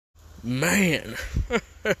Man,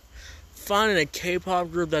 finding a K-pop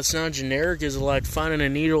group that's not generic is like finding a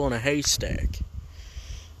needle in a haystack.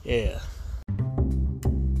 Yeah.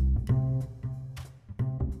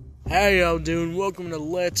 How y'all doing? Welcome to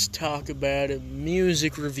Let's Talk About It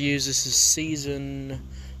Music Reviews. This is season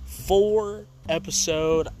 4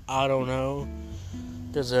 episode, I don't know,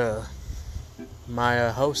 because my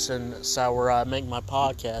host and site where I make my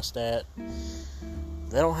podcast at,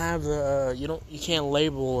 they don't have the, you can't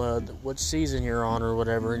label what season you're on or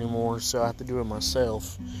whatever anymore, so I have to do it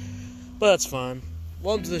myself. But that's fine.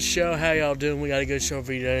 Welcome to the show. How y'all doing? We got a good show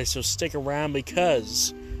for you today, so stick around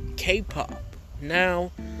because K-pop.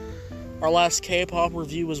 Now, our last K-pop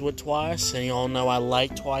review was with Twice, and y'all know I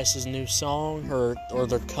like Twice's new song, or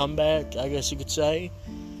their comeback, I guess you could say.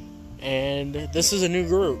 And this is a new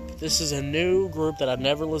group. This is a new group that I've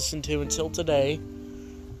never listened to until today.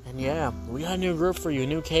 And yeah, we got a new group for you. A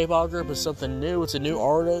new K-pop group is something new. It's a new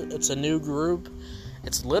artist. It's a new group.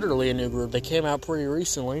 It's literally a new group. They came out pretty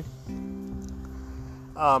recently.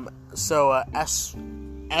 aespa?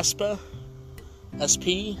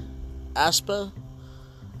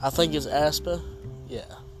 I think it's aespa. Yeah.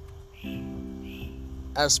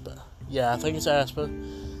 aespa. Yeah, I think it's aespa.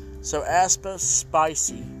 So aespa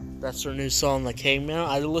Spicy. That's their new song that came out.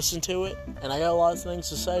 I listened to it, and I got a lot of things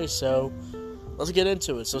to say, so let's get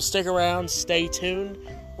into it. So stick around, stay tuned.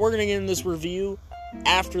 We're going to get into this review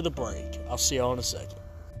after the break. I'll see y'all in a second.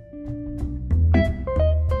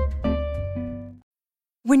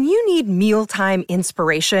 When you need mealtime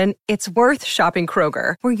inspiration, it's worth shopping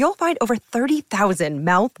Kroger, where you'll find over 30,000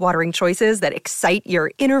 mouth-watering choices that excite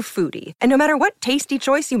your inner foodie. And no matter what tasty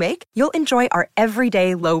choice you make, you'll enjoy our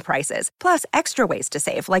everyday low prices, plus extra ways to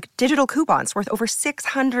save, like digital coupons worth over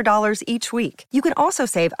 $600 each week. You can also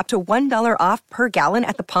save up to $1 off per gallon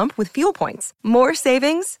at the pump with fuel points. More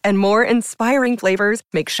savings and more inspiring flavors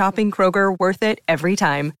make shopping Kroger worth it every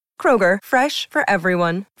time. Kroger, fresh for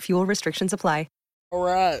everyone. Fuel restrictions apply.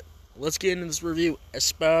 Alright, let's get into this review.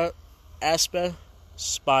 aespa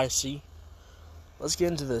Spicy. Let's get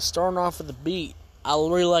into this. Starting off with the beat. I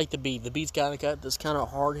really like the beat. The beat's kind of got this kind of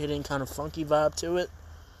hard-hitting, kind of funky vibe to it.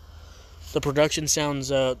 The production is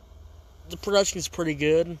pretty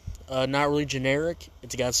good. Not really generic.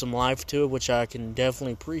 It's got some life to it, which I can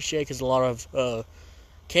definitely appreciate, because a lot of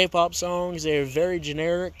K-pop songs, they're very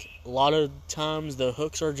generic. A lot of times the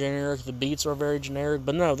hooks are generic, the beats are very generic,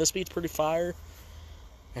 but no, this beat's pretty fire.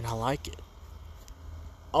 And I like it.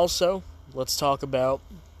 Also, let's talk about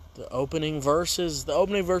the opening verses. The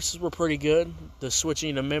opening verses were pretty good. The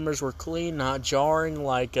switching of members were clean, not jarring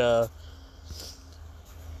like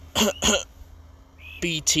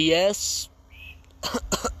BTS,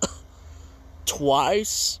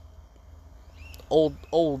 Twice,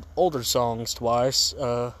 older songs Twice,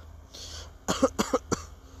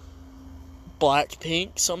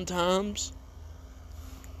 Blackpink sometimes.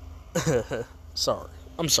 Sorry.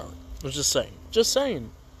 I'm sorry. I was just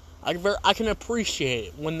saying. I can appreciate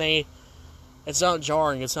it when it's not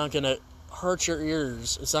jarring. It's not going to hurt your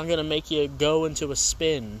ears. It's not going to make you go into a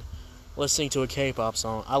spin listening to a K-pop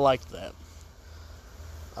song. I liked that.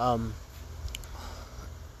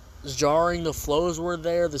 It's jarring. The flows were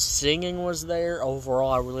there. The singing was there.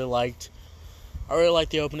 Overall, I really liked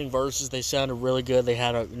the opening verses. They sounded really good. They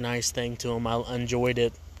had a nice thing to them. I enjoyed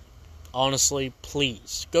it. Honestly,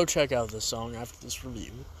 please, go check out this song after this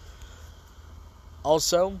review.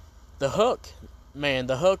 Also, the hook. Man,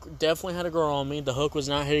 the hook definitely had to grow on me. The hook was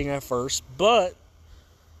not hitting at first, but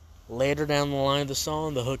later down the line of the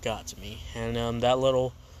song, the hook got to me. And that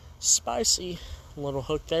little spicy little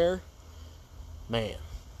hook there, man,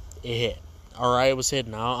 it hit. Alright, it was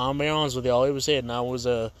hitting. I'll be honest with y'all, it was hitting.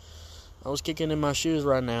 I was kicking in my shoes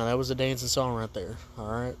right now. That was a dancing song right there.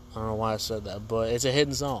 Alright? I don't know why I said that, but it's a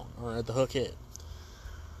hidden song. Alright, the hook hit.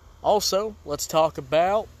 Also, let's talk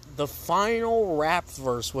about the final rap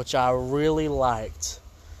verse, which I really liked.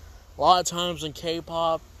 A lot of times in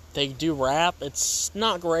K-pop, they do rap. It's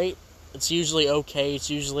not great. It's usually okay.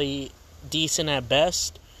 It's usually decent at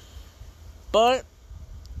best. But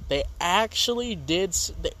they actually did.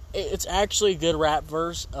 It's actually a good rap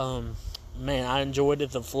verse. Man, I enjoyed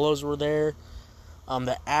it. The flows were there.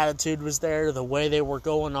 The attitude was there. The way it was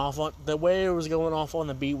going off on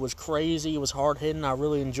the beat was crazy. It was hard hitting. I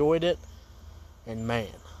really enjoyed it. And man,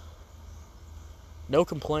 no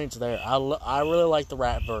complaints there. I really liked the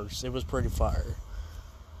rap verse. It was pretty fire.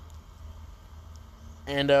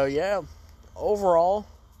 And yeah, overall,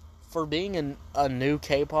 for being a new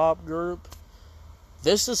K-pop group,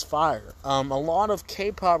 this is fire. A lot of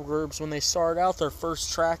K-pop groups, when they start out, their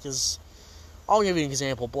first track is, I'll give you an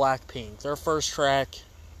example, Blackpink. Their first track,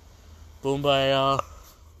 Boom Baya,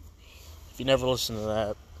 you never listened to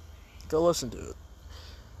that, go listen to it.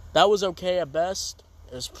 That was okay at best.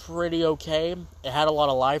 It was pretty okay. It had a lot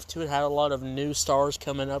of life to it. It had a lot of new stars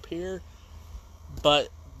coming up here. But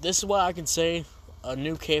this is what I can say. A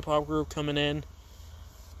new K-pop group coming in.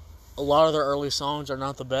 A lot of their early songs are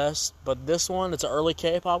not the best. But this one, it's an early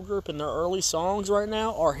K-pop group. And their early songs right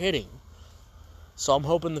now are hitting. So I'm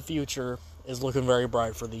hoping the future is looking very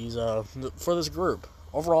bright for these for this group.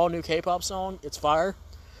 Overall, new K-pop song. It's fire.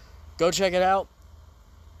 Go check it out.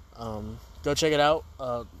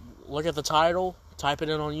 Look at the title. Type it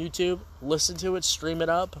in on YouTube. Listen to it. Stream it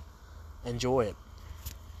up. Enjoy it.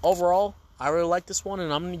 Overall, I really like this one,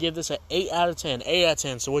 and I'm going to give this an 8 out of 10. 8 out of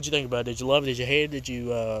 10. So what'd you think about it? Did you love it? Did you hate it? Did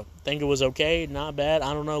you think it was okay? Not bad?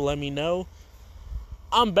 I don't know. Let me know.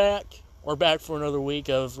 I'm back. We're back for another week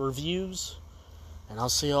of reviews, and I'll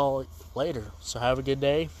see y'all later. So have a good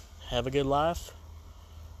day. Have a good life.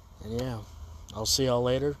 And yeah, I'll see y'all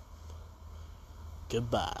later.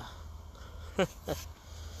 Goodbye.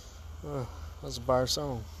 That's a bar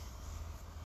song.